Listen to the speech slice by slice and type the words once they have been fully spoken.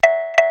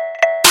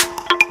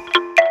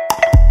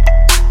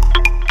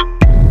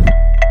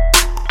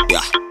Yeah.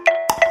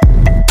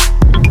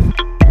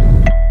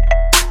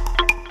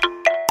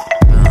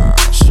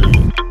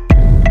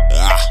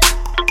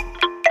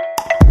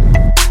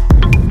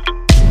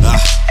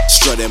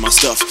 Strut at my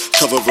stuff,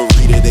 cover a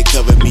reader, they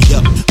cover me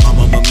up.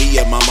 Mama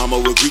Mia, my mama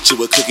would greet you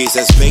with cookies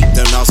that's baked,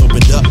 their mouths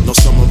opened up. No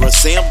summer of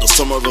Sam, no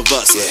summer of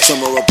us.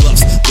 Summer of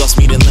bluffs, bluffs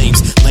meaning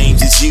lames.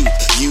 Lames is you,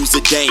 use the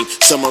dame.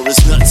 Summer is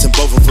nuts and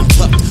both of them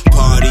tucked.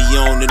 Party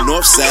on the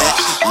north side,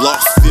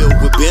 loft filled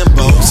with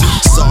bimbos.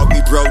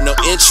 Sorry bro, no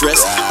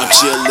interest, I'm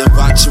chillin'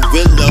 watching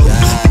Willow.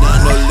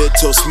 Not no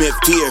Little Smith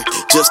Pier,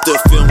 just a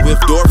film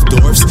with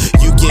Dwarfs.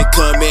 You can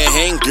come and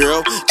hang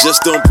girl,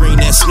 just don't bring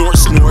that snort.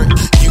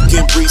 You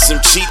can breathe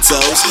some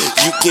Cheetos,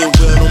 you can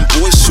wear them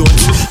boy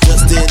shorts.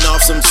 Dustin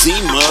off some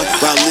Zima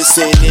while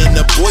listening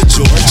to Boy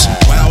George.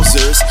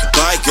 Wowzers,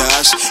 by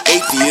gosh,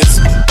 atheists,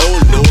 oh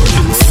lord.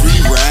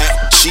 Free ride,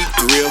 cheap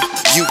thrill,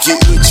 you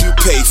get what you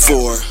pay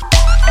for.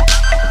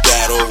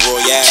 Battle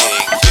Royale,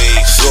 King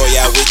Beef,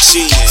 Royale with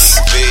cheese,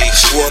 beef,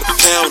 quarter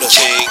pounder,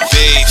 King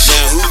Beef.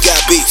 Now who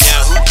got beef?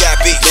 Now who got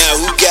beef? Now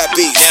who got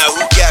beef? Now who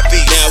got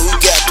beef? Now who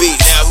got beef?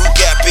 Now who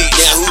got beef?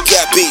 Now who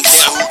got beef?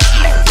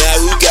 Now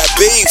who got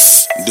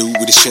beef? Dude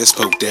with his chest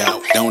poked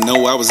out. Don't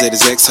know I was at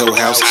his ex-ho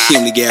house. He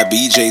only got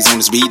BJs on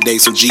his beat day,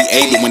 so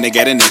G8 but when they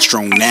got in that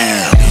strong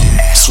now.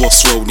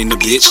 Swole in the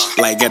bitch,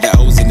 like got the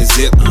O's in the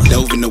zip.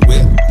 Dove in the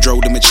whip,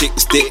 drove them a chick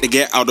with stick. They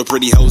got all the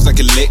pretty hoes I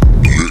can lick.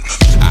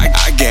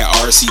 I got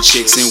RC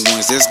chicks and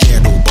ones that's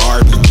got no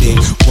Barbie dick.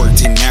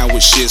 Worked 10 hour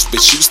shifts, but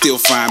you still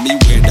find me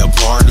where the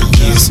party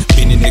is.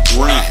 Been in the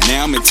grind,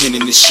 now I'm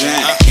intending to shine.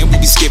 And we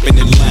be skipping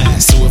the line,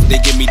 so if they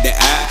give me the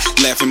eye,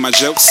 laughing my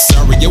jokes,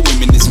 sorry, your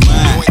women is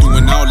mine.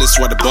 Doing all this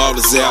while the ball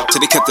is out,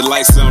 till they cut the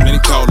lights on and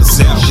they call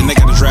us out. And they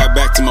gotta drive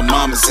back to my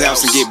mama's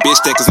house and get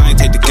bitched at cause I ain't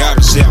take the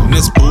garbage out. And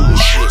that's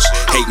bullshit.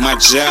 Hate my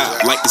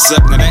job, like this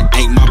up, now that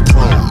ain't my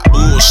pride.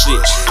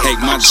 Bullshit.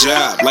 Hate my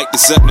job, like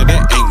this up, now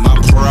that ain't my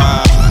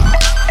pride.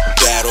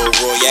 Battle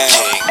Royale,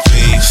 King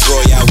Beef,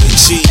 Royale with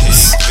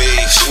cheese,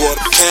 beef,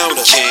 quarter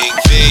pounder, King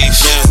Beef.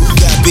 Now who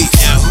got beef?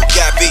 Now who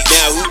got beef?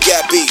 Now who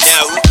got beef?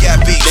 Now who got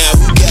beef? Now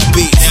who got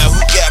beef? Now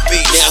who got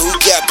beef? Now who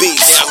got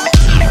beef?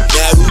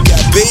 Now who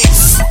got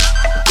beef?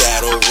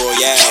 Battle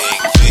Royale,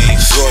 King Beef,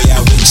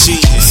 Royale with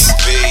cheese,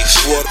 beef,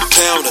 quarter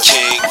pounder,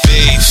 King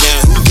Beef. Now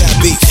who got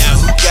beef? Now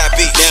who got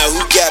beef? Now who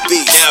got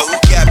beef? Now who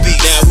got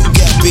beef? Now who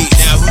got beef?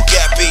 Now who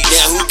got beef?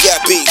 Now who got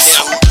beef?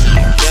 Now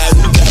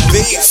who got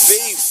beef?